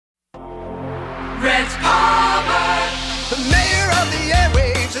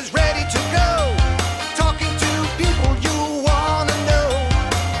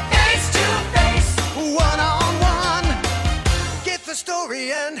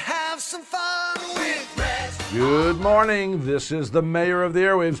have some fun with Rhett. Good morning. This is the mayor of the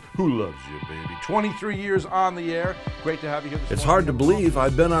airwaves who loves you, baby. 23 years on the air. Great to have you here this morning. It's hard to believe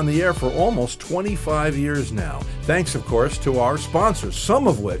I've been on the air for almost 25 years now. Thanks, of course, to our sponsors, some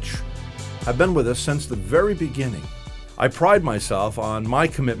of which have been with us since the very beginning. I pride myself on my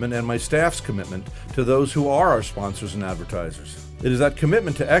commitment and my staff's commitment to those who are our sponsors and advertisers. It is that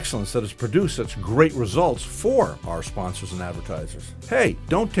commitment to excellence that has produced such great results for our sponsors and advertisers. Hey,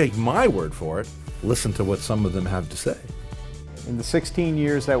 don't take my word for it. Listen to what some of them have to say. In the 16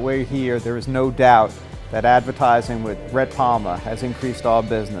 years that we're here, there is no doubt that advertising with Rhett Palmer has increased our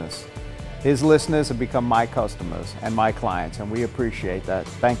business. His listeners have become my customers and my clients, and we appreciate that.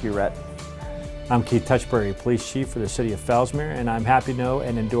 Thank you, Rhett. I'm Keith Touchbury, Police Chief for the City of Fellsmere, and I'm happy to know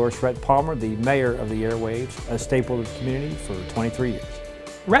and endorse Rhett Palmer, the Mayor of the Airwaves, a staple of the community for 23 years.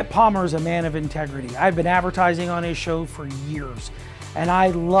 Rhett Palmer is a man of integrity. I've been advertising on his show for years, and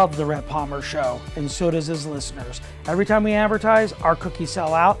I love the Rhett Palmer show, and so does his listeners. Every time we advertise, our cookies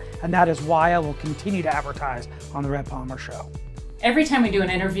sell out, and that is why I will continue to advertise on the Rhett Palmer show. Every time we do an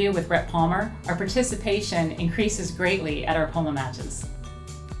interview with Rhett Palmer, our participation increases greatly at our polo matches.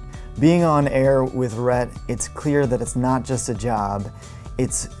 Being on air with Rhett, it's clear that it's not just a job,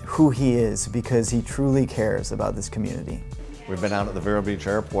 it's who he is, because he truly cares about this community. We've been out at the Vero Beach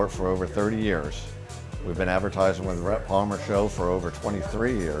Airport for over 30 years. We've been advertising with the Rhett Palmer Show for over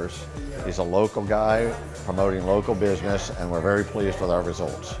 23 years. He's a local guy promoting local business, and we're very pleased with our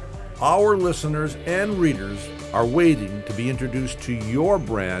results. Our listeners and readers are waiting to be introduced to your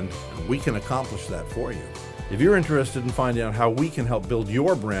brand, and we can accomplish that for you. If you're interested in finding out how we can help build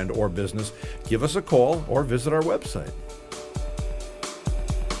your brand or business, give us a call or visit our website.